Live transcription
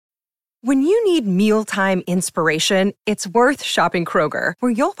When you need mealtime inspiration, it's worth shopping Kroger,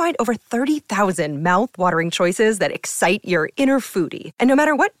 where you'll find over 30,000 mouth-watering choices that excite your inner foodie. And no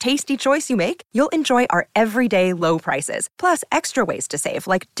matter what tasty choice you make, you'll enjoy our everyday low prices, plus extra ways to save,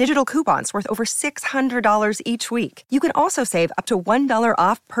 like digital coupons worth over $600 each week. You can also save up to $1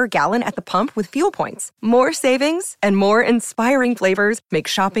 off per gallon at the pump with fuel points. More savings and more inspiring flavors make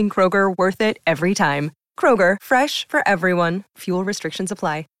shopping Kroger worth it every time. Kroger, fresh for everyone. Fuel restrictions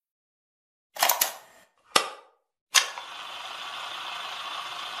apply.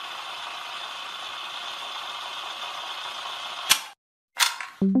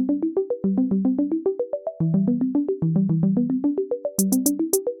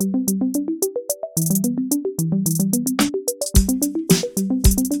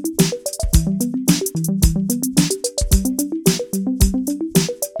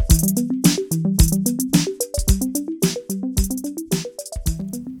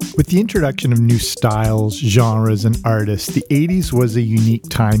 With the introduction of new styles, genres, and artists, the 80s was a unique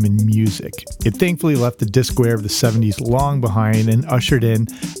time in music. It thankfully left the disco era of the 70s long behind and ushered in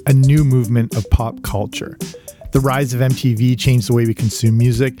a new movement of pop culture. The rise of MTV changed the way we consume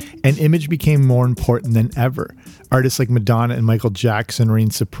music, and image became more important than ever. Artists like Madonna and Michael Jackson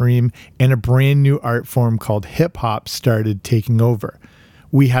reigned supreme, and a brand new art form called hip-hop started taking over.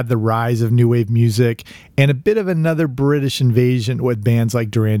 We had the rise of new wave music and a bit of another British invasion with bands like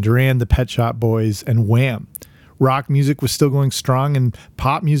Duran Duran, the Pet Shop Boys, and Wham! Rock music was still going strong and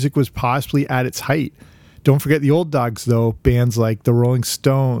pop music was possibly at its height. Don't forget the old dogs though, bands like the Rolling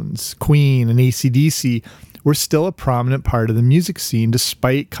Stones, Queen, and AC/DC were still a prominent part of the music scene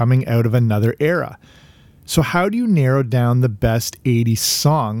despite coming out of another era. So how do you narrow down the best 80s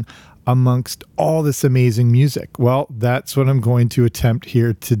song amongst all this amazing music? Well, that's what I'm going to attempt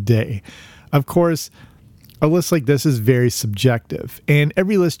here today. Of course, a list like this is very subjective, and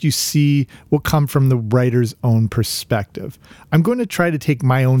every list you see will come from the writer's own perspective. I'm going to try to take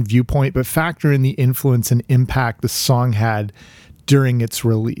my own viewpoint, but factor in the influence and impact the song had during its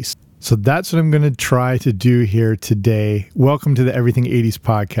release. So that's what I'm going to try to do here today. Welcome to the Everything 80s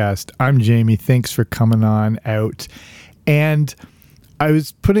podcast. I'm Jamie. Thanks for coming on out. And I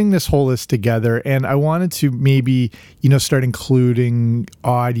was putting this whole list together and I wanted to maybe, start including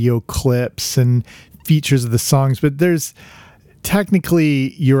audio clips and features of the songs, but there's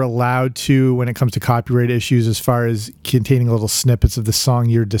technically you're allowed to when it comes to copyright issues as far as containing little snippets of the song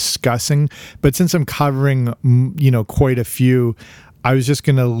you're discussing. But since I'm covering, quite a few, I was just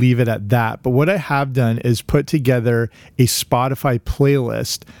going to leave it at that. But what I have done is put together a Spotify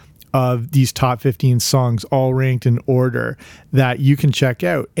playlist of these top 15 songs, all ranked in order, that you can check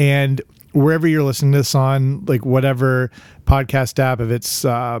out. And wherever you're listening to this on, like whatever podcast app, if it's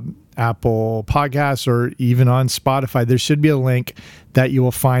Apple Podcasts or even on Spotify, there should be a link that you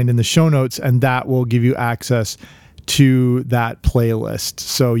will find in the show notes, and that will give you access to that playlist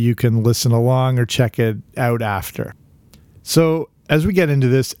so you can listen along or check it out after. So as we get into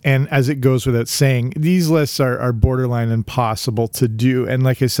this, and as it goes without saying, these lists are borderline impossible to do. And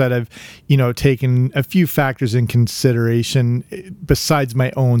like I said, I've, taken a few factors in consideration besides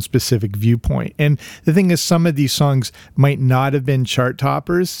my own specific viewpoint. And the thing is, some of these songs might not have been chart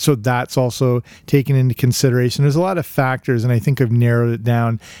toppers, so that's also taken into consideration. There's a lot of factors, and I think I've narrowed it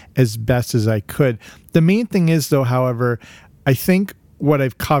down as best as I could. The main thing is, though, however, I think what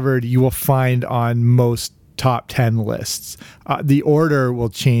I've covered you will find on most top 10 lists. The order will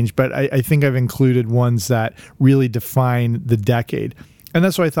change, but I think I've included ones that really define the decade. And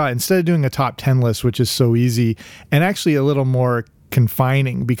that's what I thought. Instead of doing a top 10 list, which is so easy and actually a little more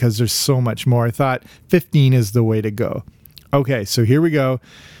confining because there's so much more, I thought 15 is the way to go. Okay, so here we go.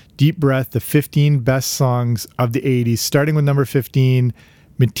 Deep breath, the 15 best songs of the 80s, starting with number 15,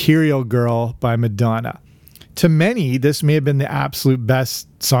 Material Girl by Madonna. To many, this may have been the absolute best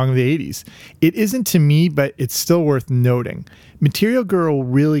song of the 80s. It isn't to me, but it's still worth noting. Material Girl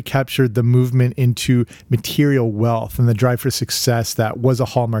really captured the movement into material wealth and the drive for success that was a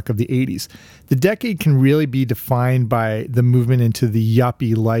hallmark of the 80s. The decade can really be defined by the movement into the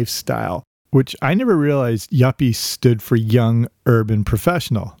yuppie lifestyle, which I never realized yuppie stood for young urban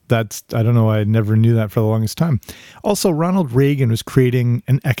professional. I don't know, I never knew that for the longest time. Also, Ronald Reagan was creating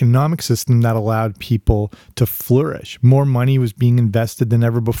an economic system that allowed people to flourish. More money was being invested than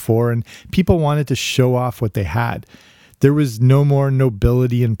ever before, and people wanted to show off what they had. There was no more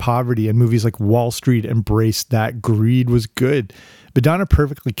nobility and poverty, and movies like Wall Street embraced that greed was good. Madonna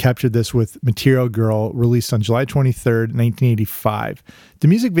perfectly captured this with Material Girl, released on July 23rd, 1985. The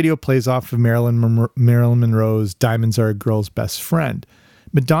music video plays off of Marilyn Monroe's Diamonds Are a Girl's Best Friend.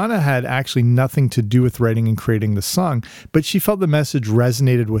 Madonna had actually nothing to do with writing and creating the song, but she felt the message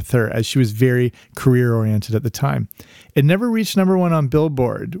resonated with her as she was very career-oriented at the time. It never reached number 1 on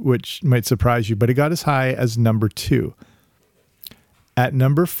Billboard, which might surprise you, but it got as high as number 2. At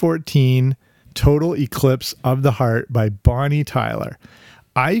number 14, Total Eclipse of the Heart by Bonnie Tyler.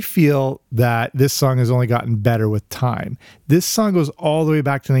 I feel that this song has only gotten better with time. This song goes all the way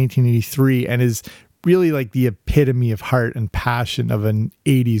back to 1983 and is really like the epitome of heart and passion of an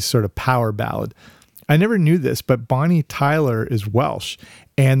 80s sort of power ballad. I never knew this, but Bonnie Tyler is Welsh,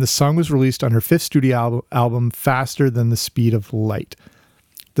 and the song was released on her 5th studio album, Faster Than the Speed of Light.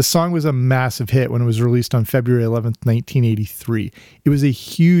 The song was a massive hit when it was released on February 11th, 1983. It was a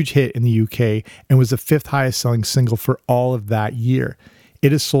huge hit in the UK and was the 5th highest selling single for all of that year.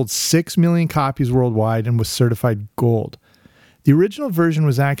 It has sold 6 million copies worldwide and was certified gold. The original version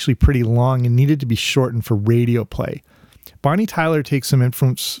was actually pretty long and needed to be shortened for radio play. Bonnie Tyler takes some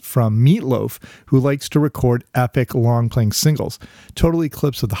influence from Meatloaf, who likes to record epic long-playing singles. Total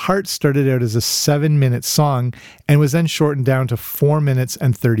Eclipse of the Heart started out as a 7-minute song and was then shortened down to 4 minutes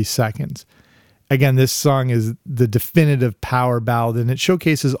and 30 seconds. Again, this song is the definitive power ballad, and it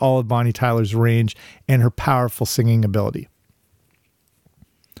showcases all of Bonnie Tyler's range and her powerful singing ability.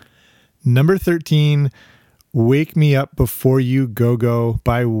 Number 13, Wake Me Up Before You Go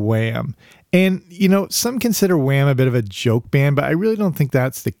by Wham. And, you know, some consider Wham a bit of a joke band, but I really don't think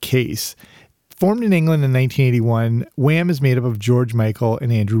that's the case. Formed in England in 1981, Wham is made up of George Michael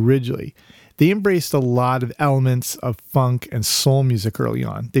and Andrew Ridgeley. They embraced a lot of elements of funk and soul music early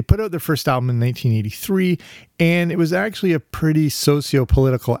on. They put out their first album in 1983, and it was actually a pretty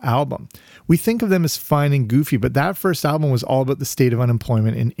socio-political album. We think of them as fun and goofy, but that first album was all about the state of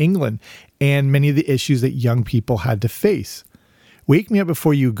unemployment in England and many of the issues that young people had to face. Wake Me Up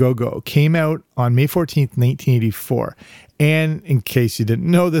Before You Go came out on May 14th, 1984. And in case you didn't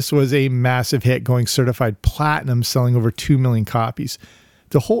know, this was a massive hit, going certified platinum, selling over 2 million copies.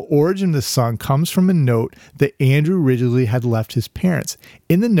 The whole origin of this song comes from a note that Andrew Ridgeley had left his parents.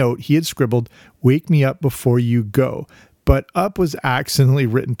 In the note, he had scribbled, "Wake me up before you go," but up was accidentally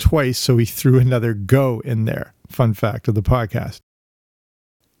written twice, so he threw another "go" in there. Fun fact of the podcast.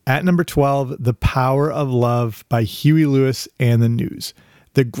 At number 12, The Power of Love by Huey Lewis and the News.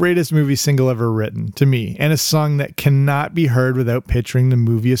 The greatest movie single ever written, to me, and a song that cannot be heard without picturing the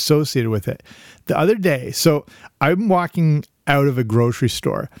movie associated with it. The other day, so I'm walking out of a grocery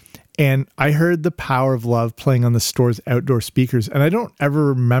store and I heard The Power of Love playing on the store's outdoor speakers, and I don't ever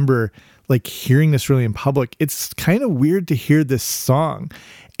remember like hearing this really in public. It's kind of weird to hear this song,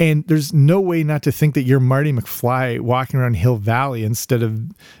 and there's no way not to think that you're Marty McFly walking around Hill Valley instead of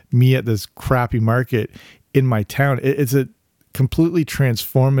me at this crappy market in my town. It's a completely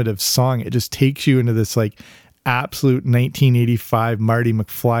transformative song. It just takes you into this like absolute 1985 Marty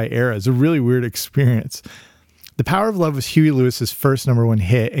McFly era. It's a really weird experience. The Power of Love was Huey Lewis's first number 1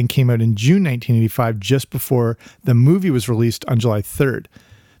 hit and came out in June 1985, just before the movie was released on July 3rd.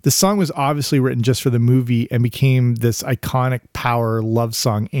 The song was obviously written just for the movie and became this iconic power love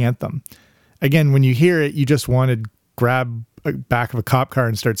song anthem. Again, when you hear it, you just want to grab the back of a cop car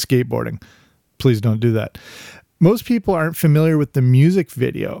and start skateboarding. Please don't do that. Most people aren't familiar with the music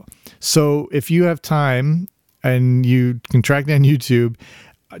video. So if you have time and you can track down YouTube,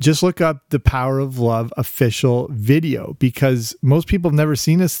 just look up the Power of Love official video, because most people have never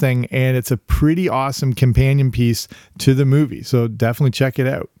seen this thing, and it's a pretty awesome companion piece to the movie. So definitely check it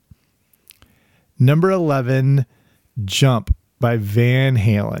out. Number 11, Jump by Van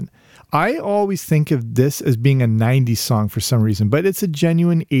Halen. I always think of this as being a 90s song for some reason, but it's a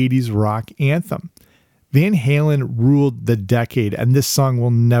genuine 80s rock anthem. Van Halen ruled the decade, and this song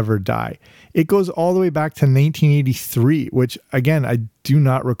will never die. It goes all the way back to 1983, which, again, I do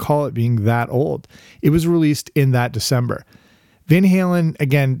not recall it being that old. It was released in that December. Van Halen,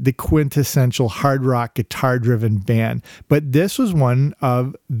 again, the quintessential hard rock guitar-driven band, but this was one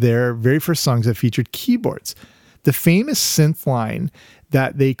of their very first songs that featured keyboards. The famous synth line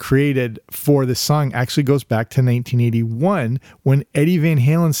that they created for the song actually goes back to 1981 when Eddie Van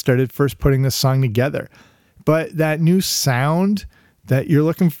Halen started first putting the song together. But that new sound that you're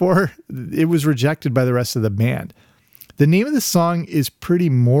looking for, it was rejected by the rest of the band. The name of the song is pretty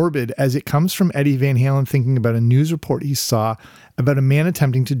morbid, as it comes from Eddie Van Halen thinking about a news report he saw about a man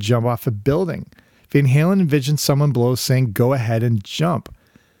attempting to jump off a building. Van Halen envisioned someone below saying, "Go ahead and jump."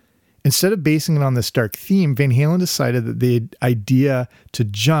 Instead of basing it on this dark theme, Van Halen decided that the idea to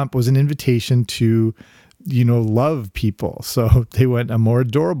jump was an invitation to, love people. So they went a more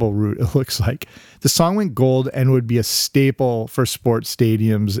adorable route, it looks like. The song went gold and would be a staple for sports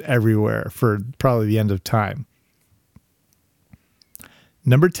stadiums everywhere for probably the end of time.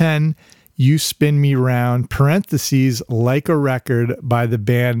 Number 10, You Spin Me Round, parentheses, Like a Record by the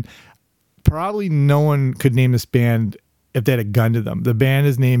band. Probably no one could name this band if they had a gun to them. The band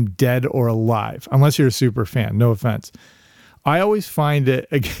is named Dead or Alive, unless you're a super fan, no offense. I always find it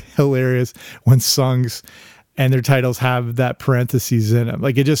hilarious when songs and their titles have that parentheses in them.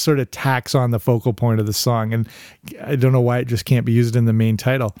 Like it just sort of tacks on the focal point of the song. And I don't know why it just can't be used in the main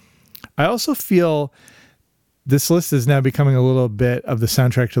title. I also feel this list is now becoming a little bit of the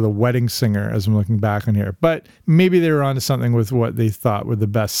soundtrack to The Wedding Singer as I'm looking back on here. But maybe they were onto something with what they thought were the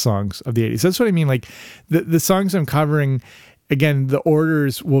best songs of the 80s. That's what I mean. Like the songs I'm covering, again, the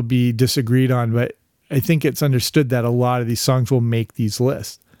orders will be disagreed on, but I think it's understood that a lot of these songs will make these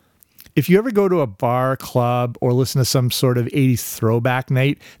lists. If you ever go to a bar, club, or listen to some sort of 80s throwback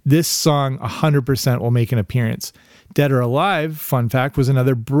night, this song 100% will make an appearance. Dead or Alive, fun fact, was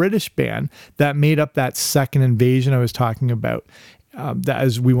another British band that made up that second invasion I was talking about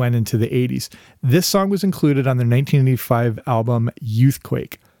as we went into the 80s. This song was included on their 1985 album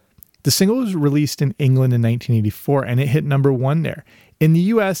Youthquake. The single was released in England in 1984, and it hit number 1 there. In the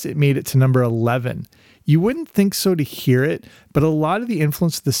US, it made it to number 11. You wouldn't think so to hear it, but a lot of the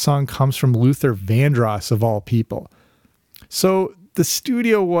influence of the song comes from Luther Vandross, of all people. So the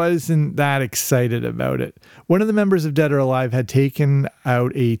studio wasn't that excited about it. One of the members of Dead or Alive had taken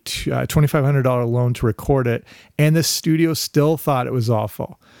out a $2,500 loan to record it, and the studio still thought it was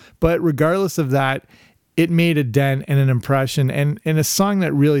awful. But regardless of that, it made a dent and an impression, and a song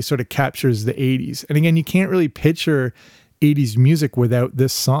that really sort of captures the 80s. And again, you can't really picture 80s music without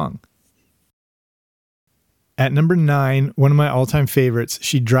this song. At number 9, one of my all-time favorites,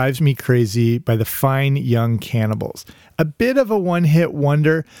 She Drives Me Crazy by the Fine Young Cannibals. A bit of a one-hit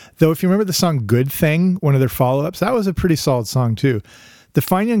wonder, though if you remember the song Good Thing, one of their follow-ups, that was a pretty solid song too. The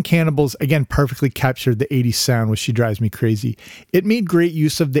Fine Young Cannibals, again, perfectly captured the 80s sound with She Drives Me Crazy. It made great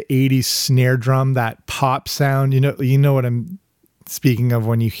use of the 80s snare drum, that pop sound. You know what I'm speaking of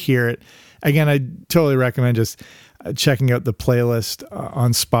when you hear it. Again, I totally recommend just checking out the playlist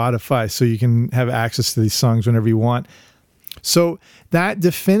on Spotify so you can have access to these songs whenever you want. So that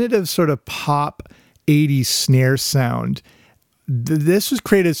definitive sort of pop 80s snare sound, this was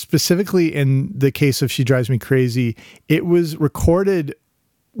created specifically in the case of She Drives Me Crazy. It was recorded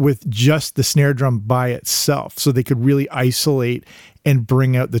with just the snare drum by itself, so they could really isolate and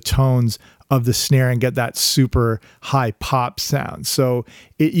bring out the tones of the snare and get that super high pop sound. So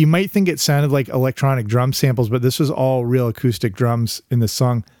you might think it sounded like electronic drum samples, but this was all real acoustic drums in the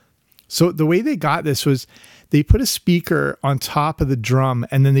song. So the way they got this was they put a speaker on top of the drum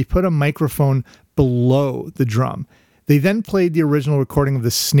and then they put a microphone below the drum. They then played the original recording of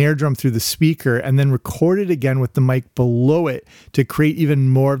the snare drum through the speaker and then recorded again with the mic below it to create even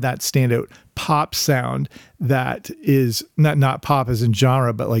more of that standout pop sound that is not pop as in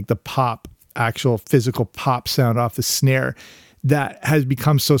genre, but like the pop, actual physical pop sound off the snare that has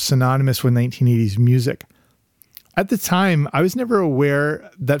become so synonymous with 1980s music. At the time, I was never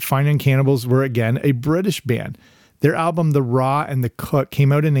aware that Fine Young Cannibals were, again, a British band. Their album, The Raw and the Cook,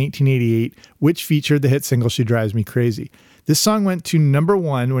 came out in 1988, which featured the hit single, She Drives Me Crazy. This song went to number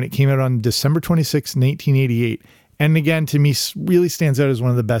 1 when it came out on December 26, 1988. And again, to me, really stands out as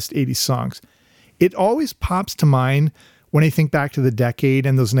one of the best 80s songs. It always pops to mind when I think back to the decade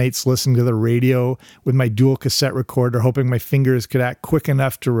and those nights listening to the radio with my dual cassette recorder, hoping my fingers could act quick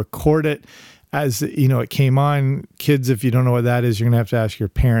enough to record it as, you know, it came on. Kids, if you don't know what that is, you're going to have to ask your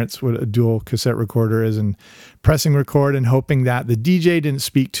parents what a dual cassette recorder is, and pressing record and hoping that the DJ didn't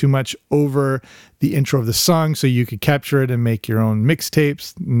speak too much over the intro of the song so you could capture it and make your own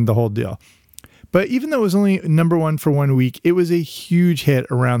mixtapes and the whole deal. But even though it was only number 1 for 1 week, it was a huge hit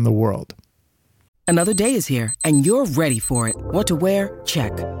around the world. Another day is here, and you're ready for it. What to wear?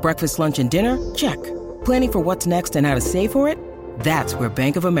 Check. Breakfast, lunch, and dinner? Check. Planning for what's next and how to save for it? That's where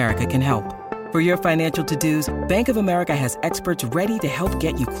Bank of America can help. For your financial to-dos, Bank of America has experts ready to help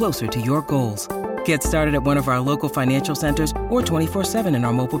get you closer to your goals. Get started at one of our local financial centers or 24/7 in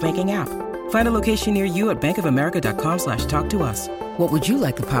our mobile banking app. Find a location near you at bankofamerica.com/talktous. What would you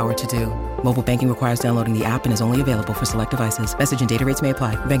like the power to do? Mobile banking requires downloading the app and is only available for select devices. Message and data rates may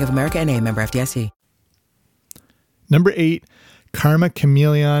apply. Bank of America N.A., member FDIC. Number 8, Karma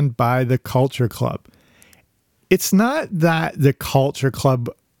Chameleon by The Culture Club. It's not that The Culture Club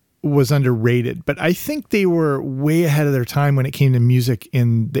was underrated, but I think they were way ahead of their time when it came to music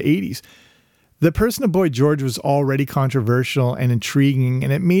in the 80s. The person of Boy George was already controversial and intriguing,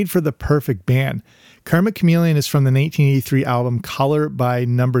 and it made for the perfect band. Karma Chameleon is from the 1983 album Color by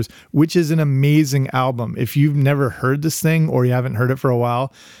Numbers, which is an amazing album. If you've never heard this thing or you haven't heard it for a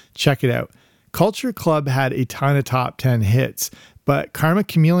while, check it out. Culture Club had a ton of top 10 hits, but Karma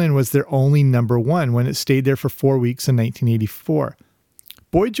Chameleon was their only number one when it stayed there for 4 weeks in 1984.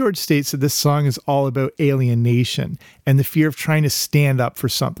 Boy George states that this song is all about alienation and the fear of trying to stand up for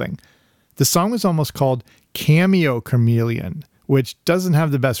something. The song was almost called Cameo Chameleon, which doesn't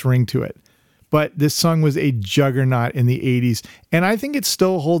have the best ring to it. But this song was a juggernaut in the 80s, and I think it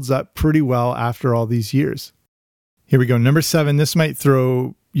still holds up pretty well after all these years. Here we go, number 7. This might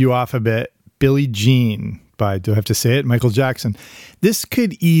throw you off a bit. Billie Jean by, do I have to say it, Michael Jackson. This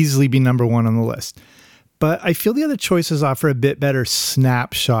could easily be number 1 on the list. But I feel the other choices offer a bit better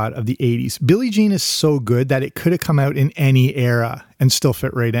snapshot of the 80s. Billie Jean is so good that it could have come out in any era and still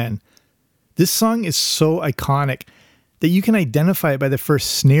fit right in. This song is so iconic that you can identify it by the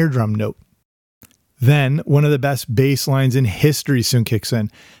first snare drum note. Then, one of the best bass lines in history soon kicks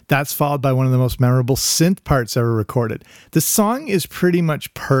in. That's followed by one of the most memorable synth parts ever recorded. The song is pretty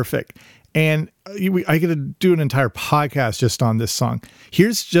much perfect, and I could do an entire podcast just on this song.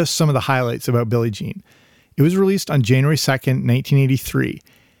 Here's just some of the highlights about Billie Jean. It was released on January 2nd, 1983.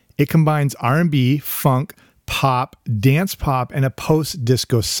 It combines R&B, funk, pop, dance pop, and a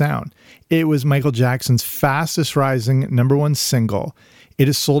post-disco sound. It was Michael Jackson's fastest rising number 1 single. It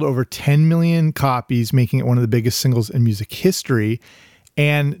has sold over 10 million copies, making it one of the biggest singles in music history.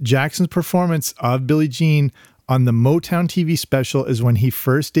 And Jackson's performance of Billie Jean on the Motown TV special is when he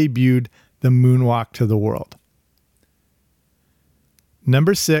first debuted the Moonwalk to the World.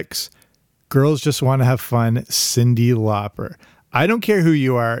 Number 6, Girls Just Want to Have Fun, Cyndi Lauper. I don't care who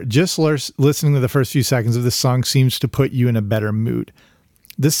you are, just listening to the first few seconds of this song seems to put you in a better mood.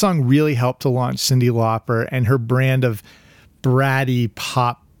 This song really helped to launch Cyndi Lauper and her brand of bratty,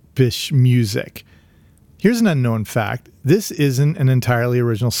 pop-ish music. Here's an unknown fact. This isn't an entirely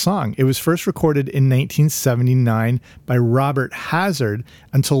original song. It was first recorded in 1979 by Robert Hazard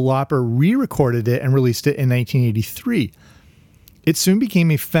until Lauper re-recorded it and released it in 1983. It soon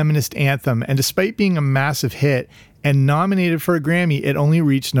became a feminist anthem, and despite being a massive hit and nominated for a Grammy, it only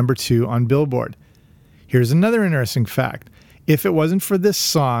reached number 2 on Billboard. Here's another interesting fact. If it wasn't for this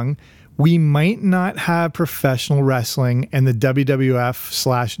song, we might not have professional wrestling and the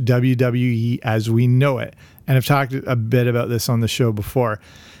WWF/WWE as we know it. And I've talked a bit about this on the show before.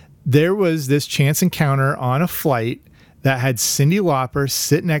 There was this chance encounter on a flight that had Cyndi Lauper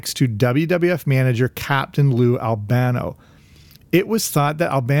sit next to WWF manager Captain Lou Albano. It was thought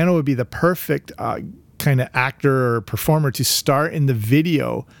that Albano would be the perfect kind of actor or performer to star in the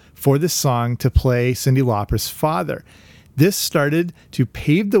video for this song to play Cyndi Lauper's father. This started to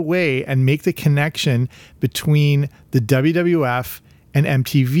pave the way and make the connection between the WWF and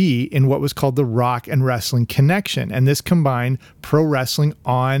MTV in what was called the Rock and Wrestling Connection. And this combined pro wrestling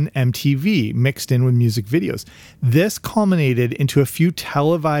on MTV mixed in with music videos. This culminated into a few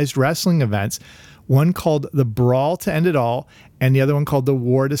televised wrestling events, one called The Brawl to End It All, and the other one called The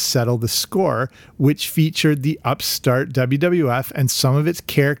War to Settle the Score, which featured the upstart WWF and some of its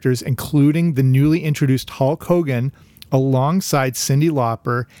characters, including the newly introduced Hulk Hogan, alongside Cyndi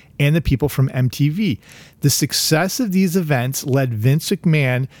Lauper and the people from MTV. The success of these events led Vince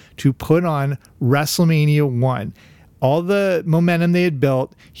McMahon to put on WrestleMania 1. All the momentum they had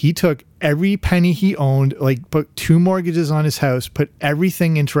built, he took every penny he owned, like put 2 mortgages on his house, put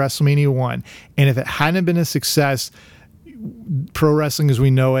everything into WrestleMania 1. And if it hadn't been a success, pro wrestling as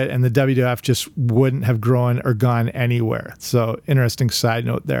we know it and the WWF just wouldn't have grown or gone anywhere. So interesting side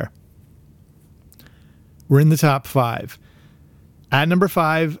note there. We're in the top 5. At number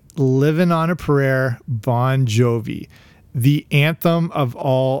 5, Livin' on a Prayer, Bon Jovi. The anthem of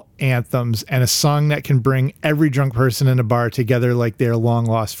all anthems and a song that can bring every drunk person in a bar together like they're long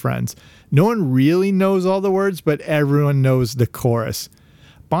lost friends. No one really knows all the words, but everyone knows the chorus.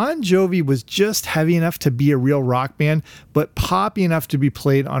 Bon Jovi was just heavy enough to be a real rock band, but poppy enough to be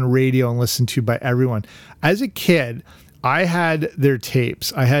played on radio and listened to by everyone. As a kid, I had their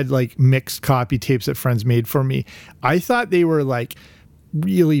tapes. I had like mixed copy tapes that friends made for me. I thought they were like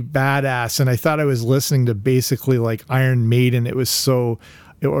really badass, and I thought I was listening to basically like Iron Maiden. It was so,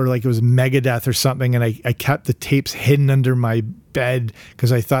 or like it was Megadeth or something, and I kept the tapes hidden under my bed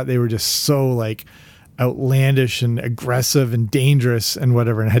because I thought they were just so like outlandish and aggressive and dangerous and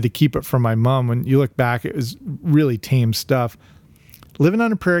whatever, and I had to keep it from my mom. When you look back, it was really tame stuff. Livin'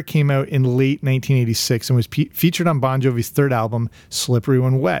 on a Prayer came out in late 1986 and was featured on Bon Jovi's 3rd album, Slippery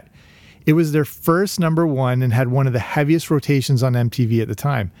When Wet. It was their first number 1 and had one of the heaviest rotations on MTV at the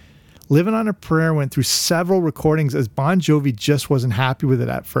time. Livin' on a Prayer went through several recordings as Bon Jovi just wasn't happy with it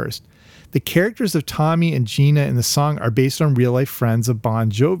at first. The characters of Tommy and Gina in the song are based on real-life friends of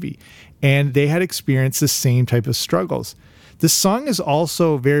Bon Jovi, and they had experienced the same type of struggles. This song is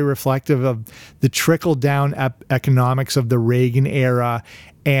also very reflective of the trickle-down economics of the Reagan era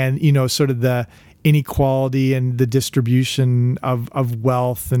and, sort of the inequality and the distribution of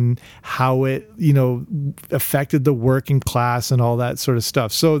wealth and how it, affected the working class and all that sort of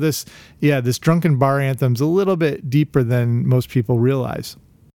stuff. So this drunken bar anthem's a little bit deeper than most people realize.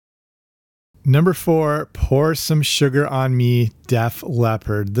 Number 4, Pour Some Sugar on Me, Def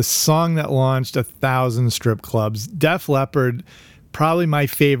Leppard, the song that launched 1,000 strip clubs. Def Leppard, probably my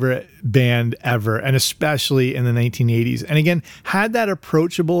favorite band ever, and especially in the 1980s. And again, had that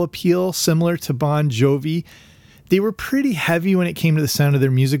approachable appeal similar to Bon Jovi. They were pretty heavy when it came to the sound of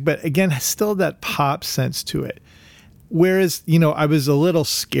their music, but again, still that pop sense to it. Whereas, I was a little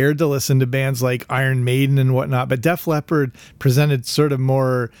scared to listen to bands like Iron Maiden and whatnot, but Def Leppard presented sort of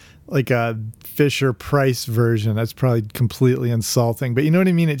more like a Fisher-Price version. That's probably completely insulting, but you know what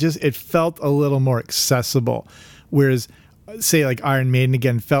I mean? It felt a little more accessible. Whereas, say like Iron Maiden,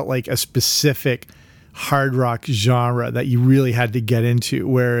 again, felt like a specific hard rock genre that you really had to get into.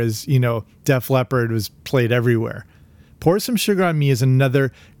 Whereas, Def Leppard was played everywhere. Pour Some Sugar on Me is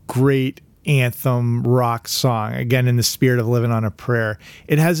another great anthem rock song, again in the spirit of Living on a Prayer.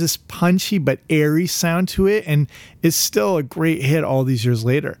 It has this punchy but airy sound to it, and it's still a great hit all these years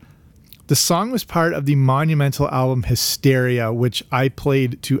later. The song was part of the monumental album Hysteria, which I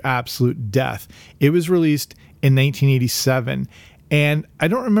played to absolute death. It was released in 1987, and I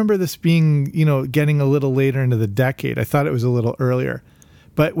don't remember this being, getting a little later into the decade. I thought it was a little earlier.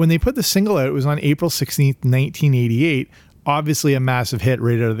 But when they put the single out, it was on April 16th, 1988, obviously a massive hit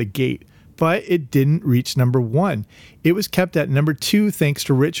right out of the gate. But it didn't reach number 1. It was kept at number 2 thanks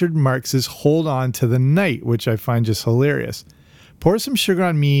to Richard Marx's Hold On to the Night, which I find just hilarious. Pour Some Sugar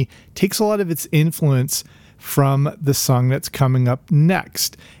on Me takes a lot of its influence from the song that's coming up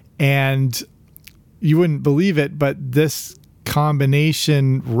next. And you wouldn't believe it, but this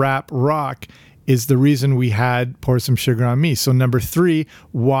combination rap rock is the reason we had Pour Some Sugar on Me. So number 3,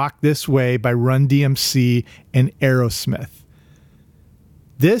 Walk This Way by Run DMC and Aerosmith.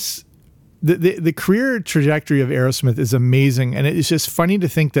 The career trajectory of Aerosmith is amazing, and it's just funny to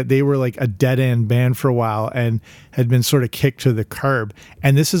think that they were like a dead-end band for a while and had been sort of kicked to the curb.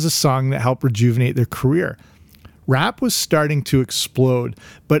 And this is a song that helped rejuvenate their career. Rap was starting to explode,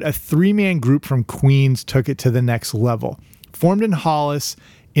 but a 3-man group from Queens took it to the next level. Formed in Hollis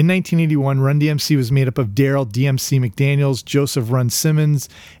in 1981, Run DMC was made up of Daryl DMC McDaniels, Joseph Run Simmons,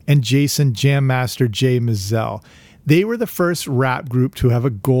 and Jason Jam Master J. Mizell. They were the first rap group to have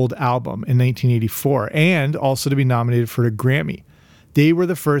a gold album in 1984 and also to be nominated for a Grammy. They were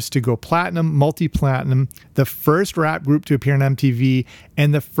the first to go platinum, multi-platinum, the first rap group to appear on MTV,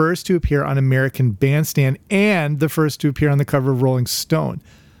 and the first to appear on American Bandstand, and the first to appear on the cover of Rolling Stone.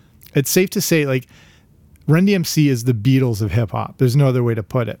 It's safe to say, Run DMC is the Beatles of hip-hop. There's no other way to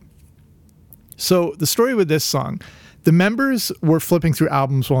put it. So the story with this song, the members were flipping through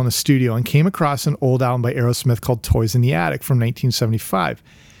albums while in the studio and came across an old album by Aerosmith called Toys in the Attic from 1975.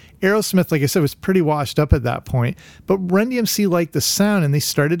 Aerosmith, like I said, was pretty washed up at that point, but Run DMC liked the sound and they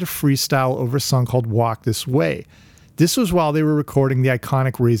started to freestyle over a song called Walk This Way. This was while they were recording the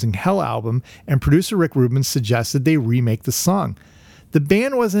iconic Raising Hell album, and producer Rick Rubin suggested they remake the song. The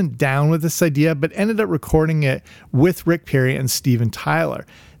band wasn't down with this idea, but ended up recording it with Rick Perry and Steven Tyler.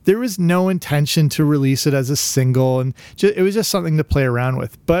 There was no intention to release it as a single, and it was just something to play around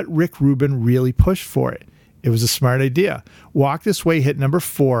with, but Rick Rubin really pushed for it. It was a smart idea. Walk This Way hit number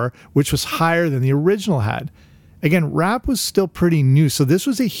 4, which was higher than the original had. Again, rap was still pretty new, so this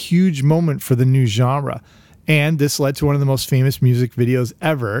was a huge moment for the new genre. And this led to one of the most famous music videos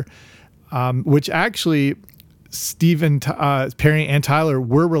ever, which actually Steven, Perry and Tyler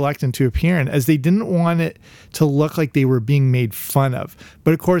were reluctant to appear in, as they didn't want it to look like they were being made fun of.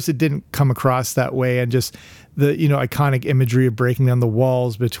 But of course, it didn't come across that way, and just the iconic imagery of breaking down the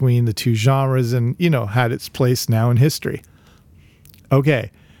walls between the two genres, and had its place now in history.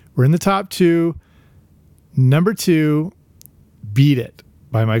 Okay, we're in the top 2. Number 2, Beat It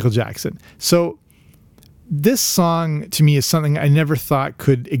by Michael Jackson. So this song to me is something I never thought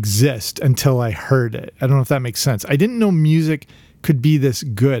could exist until I heard it. I don't know if that makes sense. I didn't know music could be this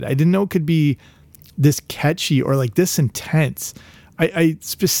good. I didn't know it could be this catchy or like this intense. I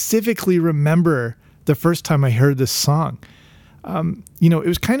specifically remember the first time I heard this song. It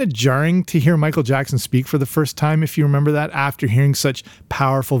was kind of jarring to hear Michael Jackson speak for the first time, if you remember that, after hearing such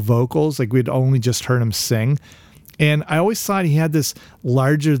powerful vocals, like we'd only just heard him sing. And I always thought he had this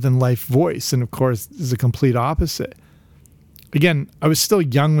larger-than-life voice, and of course, this is a complete opposite. Again, I was still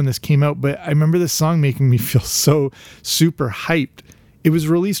young when this came out, but I remember this song making me feel so super hyped. It was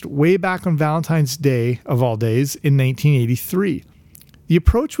released way back on Valentine's Day, of all days, in 1983. The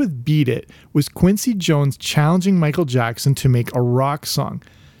approach with Beat It was Quincy Jones challenging Michael Jackson to make a rock song.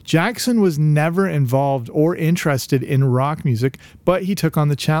 Jackson was never involved or interested in rock music, but he took on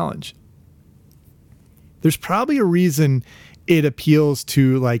the challenge. There's probably a reason it appeals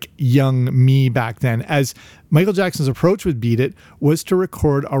to like young me back then, as Michael Jackson's approach with Beat It was to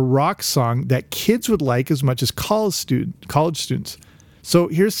record a rock song that kids would like as much as college students. So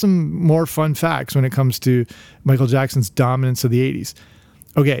here's some more fun facts when it comes to Michael Jackson's dominance of the 80s.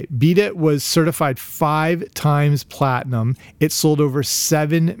 Okay, Beat It was certified 5 times platinum. It sold over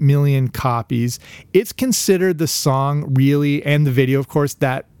 7 million copies. It's considered the song really, and the video of course,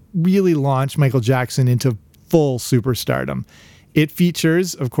 that really launched Michael Jackson into full superstardom. It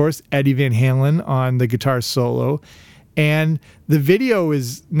features, of course, Eddie Van Halen on the guitar solo. And the video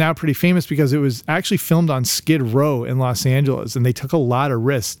is now pretty famous because it was actually filmed on Skid Row in Los Angeles. And they took a lot of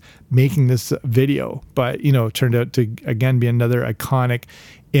risks making this video. But, you know, it turned out to, again, be another iconic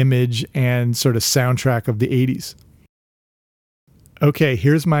image and sort of soundtrack of the 80s. Okay,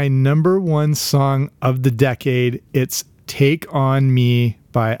 here's my number one song of the decade. It's Take On Me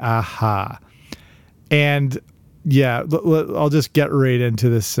by a-ha. And yeah, I'll just get right into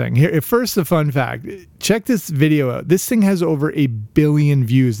this thing. Here, first, the fun fact. Check this video out. This thing has over 1 billion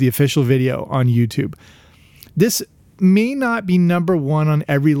views, the official video on YouTube. This may not be number one on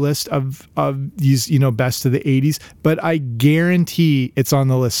every list of these, you know, best of the 80s, but I guarantee it's on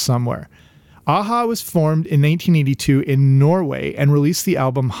the list somewhere. a-ha was formed in 1982 in Norway and released the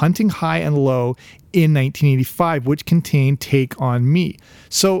album Hunting High and Low in 1985, which contained Take On Me.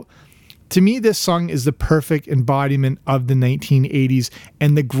 So, to me, this song is the perfect embodiment of the 1980s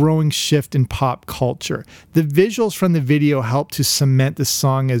and the growing shift in pop culture. The visuals from the video help to cement the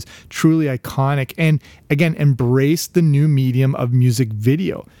song as truly iconic and, again, embrace the new medium of music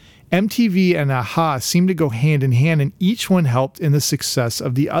video. MTV and a-ha seem to go hand in hand, and each one helped in the success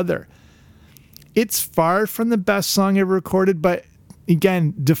of the other. It's far from the best song ever recorded, but,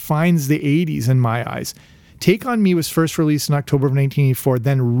 again, defines the 80s in my eyes. Take On Me was first released in October of 1984,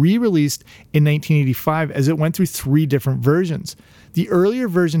 then re-released in 1985 as it went through 3 different versions. The earlier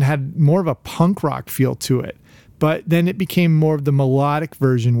version had more of a punk rock feel to it, but then it became more of the melodic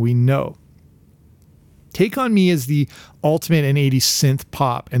version we know. Take On Me is the ultimate in 80s synth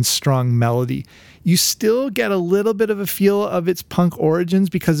pop and strong melody. You still get a little bit of a feel of its punk origins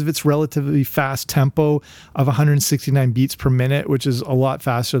because of its relatively fast tempo of 169 beats per minute, which is a lot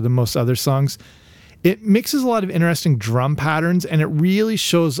faster than most other songs. It mixes a lot of interesting drum patterns, and it really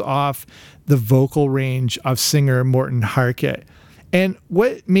shows off the vocal range of singer Morten Harket. And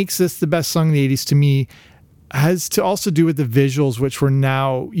what makes this the best song in the 80s to me has to also do with the visuals, which were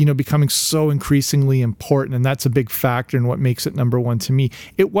now, you know, becoming so increasingly important. And that's a big factor in what makes it number one to me.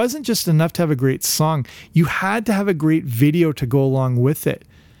 It wasn't just enough to have a great song. You had to have a great video to go along with it.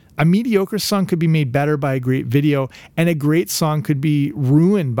 A mediocre song could be made better by a great video, and a great song could be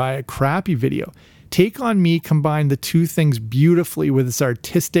ruined by a crappy video. Take On Me combined the two things beautifully with its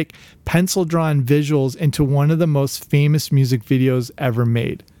artistic, pencil-drawn visuals into one of the most famous music videos ever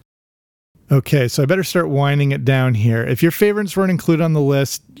made. Okay, so I better start winding it down here. If your favorites weren't included on the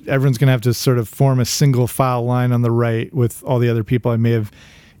list, everyone's going to have to sort of form a single file line on the right with all the other people I may have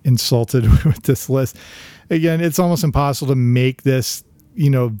insulted with this list. Again, it's almost impossible to make this, you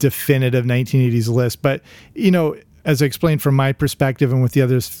know, definitive 1980s list, but, you know, as I explained from my perspective and with the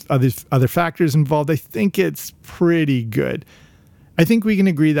other factors involved, I think it's pretty good. I think we can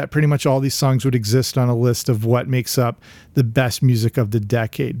agree that pretty much all these songs would exist on a list of what makes up the best music of the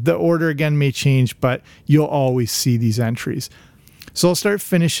decade. The order, again, may change, but you'll always see these entries. So I'll start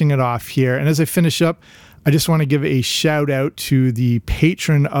finishing it off here. And as I finish up, I just want to give a shout out to the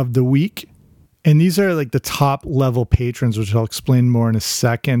patron of the week. And these are like the top level patrons, which I'll explain more in a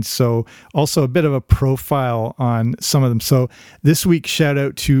second. So also a bit of a profile on some of them. So this week, shout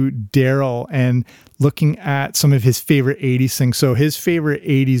out to Daryl and looking at some of his favorite 80s things. So his favorite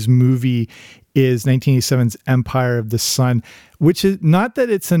 80s movie is 1987's Empire of the Sun, which is not that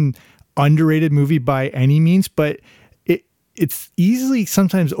it's an underrated movie by any means, but it's easily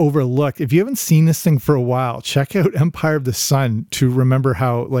sometimes overlooked. If you haven't seen this thing for a while, check out Empire of the Sun to remember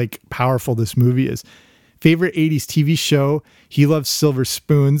how like powerful this movie is. Favorite 80s TV show, he loves Silver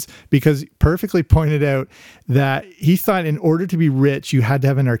Spoons because perfectly pointed out that he thought in order to be rich, you had to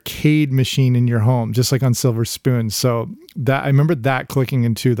have an arcade machine in your home, just like on Silver Spoons. So that I remember that clicking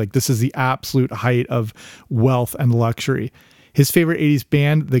into like, this is the absolute height of wealth and luxury. His favorite 80s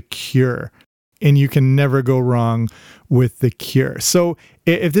band, The Cure. and you can never go wrong with The Cure. So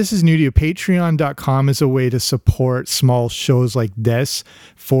if this is new to you, patreon.com is a way to support small shows like this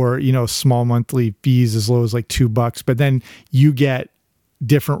for, small monthly fees as low as like $2, but then you get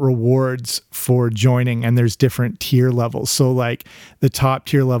different rewards for joining, and there's different tier levels. So like the top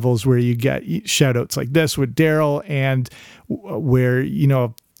tier levels where you get shout outs like this with Daryl, and where,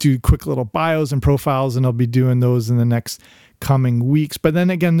 do quick little bios and profiles, and I'll be doing those in the next coming weeks. But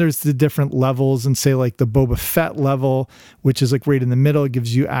then again, there's the different levels, and say like the Boba Fett level, which is like right in the middle. It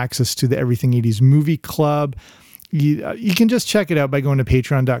gives you access to the Everything 80s Movie Club. You can just check it out by going to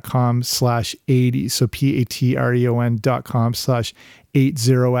patreon.com/80. So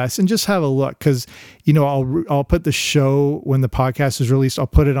patreon.com/80s, and just have a look. Cause I'll put the show when the podcast is released, I'll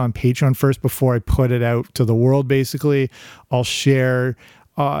put it on Patreon first before I put it out to the world. Basically, I'll share,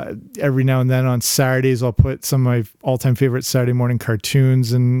 every now and then on Saturdays, I'll put some of my all-time favorite Saturday morning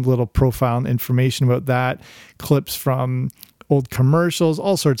cartoons and little profile and information about that, clips from old commercials,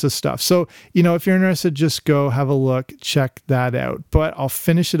 all sorts of stuff. So, if you're interested, just go have a look, check that out. But I'll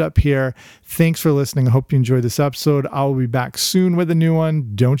finish it up here. Thanks for listening. I hope you enjoyed this episode. I'll be back soon with a new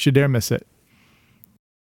one. Don't you dare miss it.